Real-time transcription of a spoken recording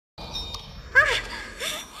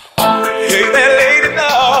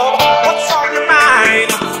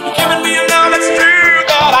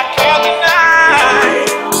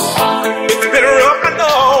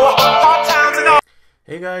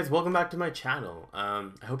guys, welcome back to my channel.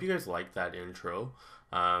 I hope you guys liked that intro.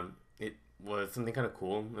 It was something kind of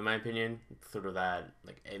cool in my opinion, sort of that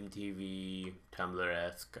like MTV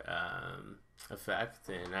Tumblr-esque effect,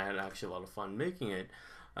 and I had actually a lot of fun making it.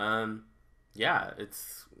 Yeah,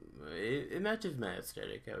 it matches my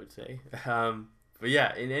aesthetic, I would say. But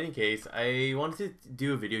yeah, in any case, I wanted to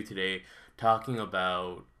do a video today talking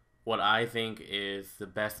about what I think is the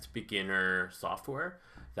best beginner software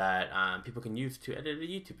that people can use to edit a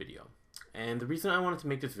YouTube video. And the reason I wanted to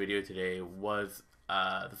make this video today was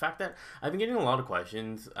the fact that I've been getting a lot of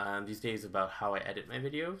questions these days about how I edit my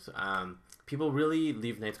videos. People really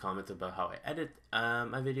leave nice comments about how I edit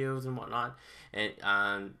my videos and whatnot, and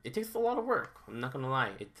it takes a lot of work. I'm not gonna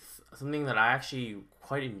lie, it's something that I actually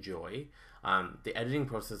quite enjoy. The editing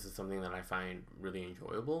process is something that I find really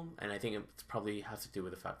enjoyable, and I think it probably has to do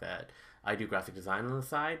with the fact that I do graphic design on the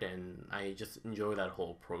side, and I just enjoy that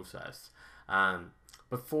whole process.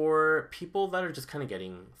 But for people that are just kind of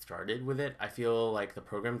getting started with it, I feel like the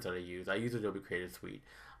programs that I use Adobe Creative Suite.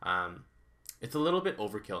 It's a little bit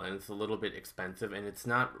overkill, and it's a little bit expensive, and it's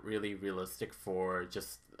not really realistic for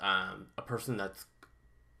just a person that's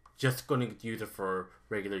just going to use it for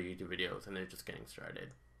regular YouTube videos and they're just getting started.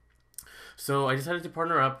 So I decided to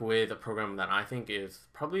partner up with a program that I think is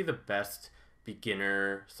probably the best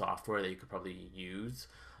beginner software that you could probably use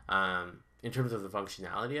in terms of the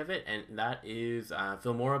functionality of it, and that is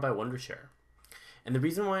Filmora by Wondershare. And the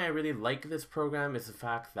reason why I really like this program is the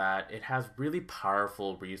fact that it has really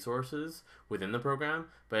powerful resources within the program,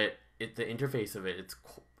 but the interface of it,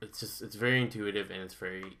 it's very intuitive and it's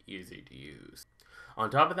very easy to use. On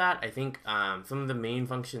top of that, I think some of the main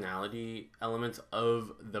functionality elements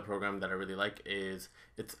of the program that I really like is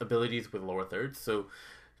its abilities with lower thirds. So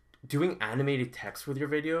doing animated text with your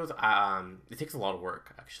videos, it takes a lot of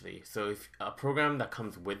work actually. So if a program that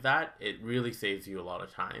comes with that, it really saves you a lot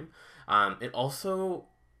of time. It also,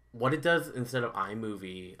 what it does instead of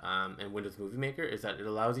iMovie and Windows Movie Maker is that it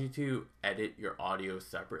allows you to edit your audio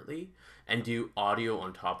separately and do audio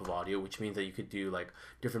on top of audio, which means that you could do like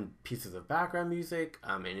different pieces of background music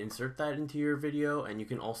and insert that into your video. And you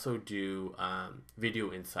can also do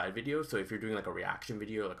video inside video. So if you're doing like a reaction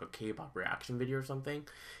video, like a K-pop reaction video or something,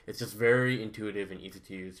 it's just very intuitive and easy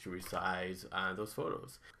to use to resize those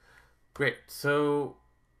photos. Great. So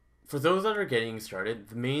for those that are getting started,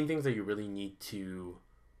 the main things that you really need to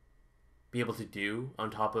be able to do on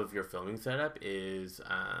top of your filming setup is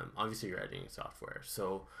obviously your editing software.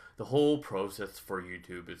 So the whole process for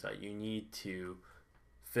YouTube is that you need to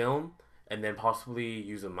film and then possibly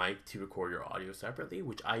use a mic to record your audio separately,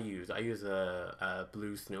 which I use. I use a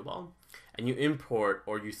Blue Snowball, and you import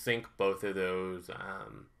or you sync both of those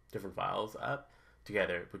different files up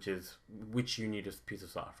together, which you need a piece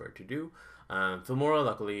of software to do. Filmora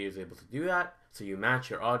luckily is able to do that, so you match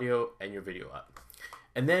your audio and your video up.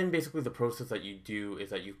 And then basically the process that you do is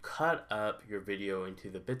that you cut up your video into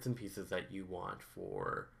the bits and pieces that you want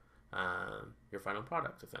for your final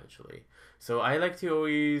product, essentially. So I like to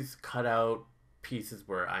always cut out pieces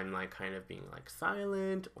where I'm like kind of being like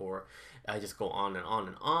silent, or I just go on and on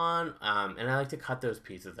and on, and I like to cut those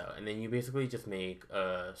pieces out, and then you basically just make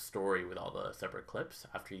a story with all the separate clips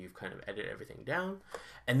after you've kind of edited everything down,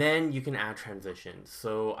 and then you can add transitions.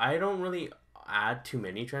 So I don't really add too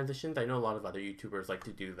many transitions. I know a lot of other YouTubers like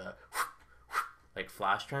to do the like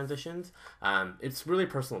flash transitions. It's really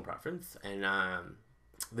personal preference, and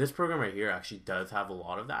this program right here actually does have a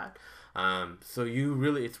lot of that. So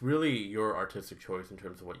it's really your artistic choice in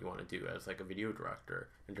terms of what you want to do as like a video director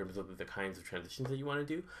in terms of the kinds of transitions that you want to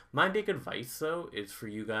do. My big advice though is for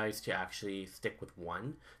you guys to actually stick with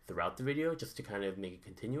one throughout the video, just to kind of make it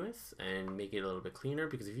continuous and make it a little bit cleaner,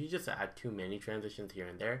 because if you just add too many transitions here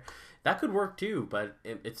and there, that could work too, but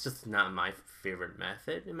it's just not my favorite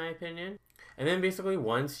method in my opinion. And then basically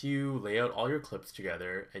once you lay out all your clips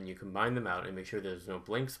together and you combine them out and make sure there's no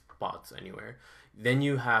blank spots anywhere, then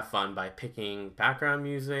you have fun by picking background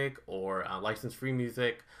music or license-free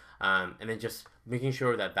music, and then just making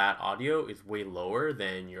sure that that audio is way lower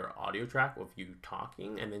than your audio track of you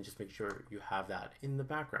talking, and then just make sure you have that in the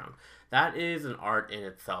background. That is an art in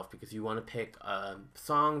itself, because you want to pick a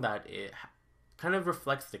song that it kind of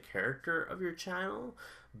reflects the character of your channel,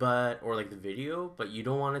 or like the video, but you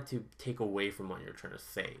don't want it to take away from what you're trying to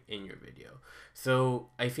say in your video. So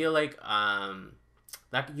I feel like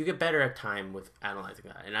that you get better at time with analyzing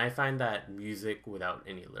that, and I find that music without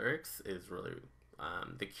any lyrics is really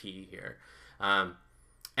the key here.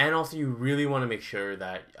 And also, you really want to make sure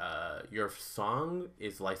that your song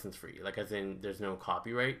is license free, like as in there's no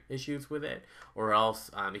copyright issues with it, or else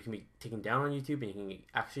it can be taken down on YouTube, and you can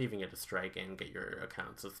actually even get a strike and get your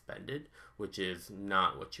account suspended, which is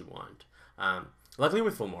not what you want. Luckily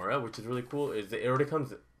with Filmora, which is really cool, is it already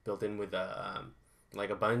comes built in with like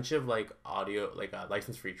a bunch of like audio, like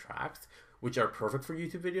license free tracks, which are perfect for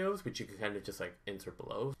YouTube videos, which you can kind of just like insert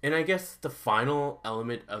below. And I guess the final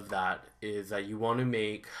element of that is that you want to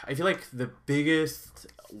make, I feel like the biggest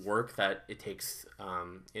work that it takes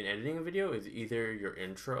in editing a video is either your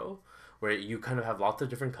intro, where you kind of have lots of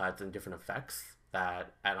different cuts and different effects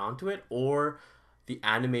that add on to it, or the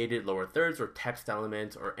animated lower thirds or text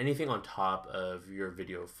elements or anything on top of your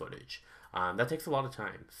video footage. That takes a lot of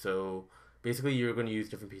time. So basically you're going to use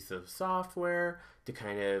different pieces of software to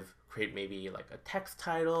kind of create maybe like a text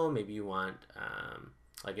title. Maybe you want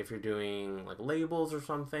like if you're doing like labels or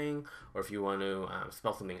something, or if you want to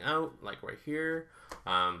spell something out like right here.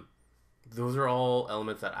 Those are all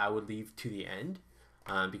elements that I would leave to the end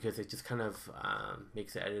because it just kind of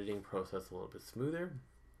makes the editing process a little bit smoother.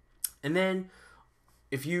 And then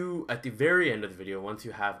if you, at the very end of the video, once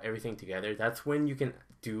you have everything together, that's when you can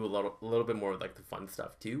do a little bit more of like the fun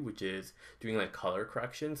stuff too, which is doing like color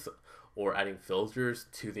corrections or adding filters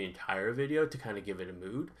to the entire video to kind of give it a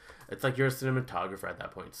mood. It's like you're a cinematographer at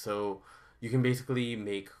that point. So you can basically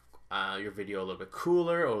make your video a little bit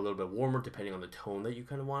cooler or a little bit warmer depending on the tone that you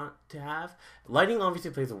kind of want to have. Lighting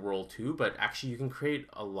obviously plays a role too, but actually you can create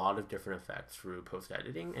a lot of different effects through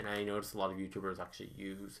post-editing, and I noticed a lot of YouTubers actually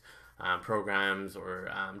use programs or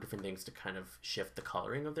different things to kind of shift the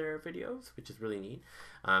coloring of their videos, which is really neat.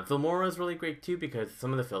 Filmora is really great too because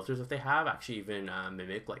some of the filters that they have actually even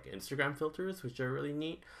mimic like Instagram filters, which are really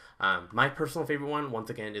neat. My personal favorite one, once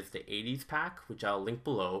again, is the 80s pack, which I'll link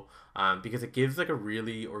below, because it gives like a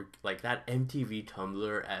really, or like that MTV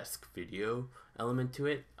Tumblr-esque video element to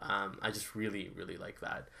it. I just really, really like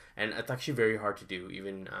that. And it's actually very hard to do,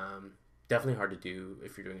 even definitely hard to do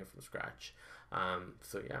if you're doing it from scratch.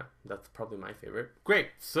 So yeah, that's probably my favorite. Great.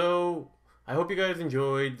 So I hope you guys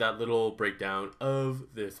enjoyed that little breakdown of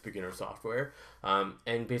this beginner software,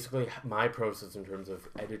 and basically my process in terms of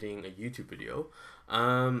editing a YouTube video.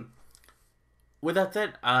 With that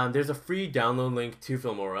said, there's a free download link to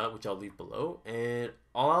Filmora, which I'll leave below. And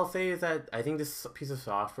all I'll say is that I think this piece of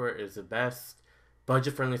software is the best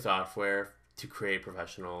budget-friendly software to create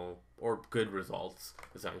professional or good results,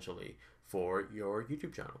 essentially, for your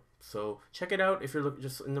YouTube channel. So check it out if you're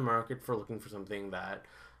just in the market for looking for something that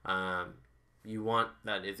you want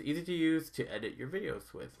that is easy to use to edit your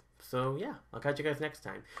videos with. So yeah, I'll catch you guys next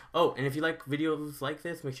time. Oh, and if you like videos like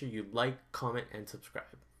this, make sure you like, comment, and subscribe.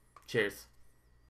 Cheers.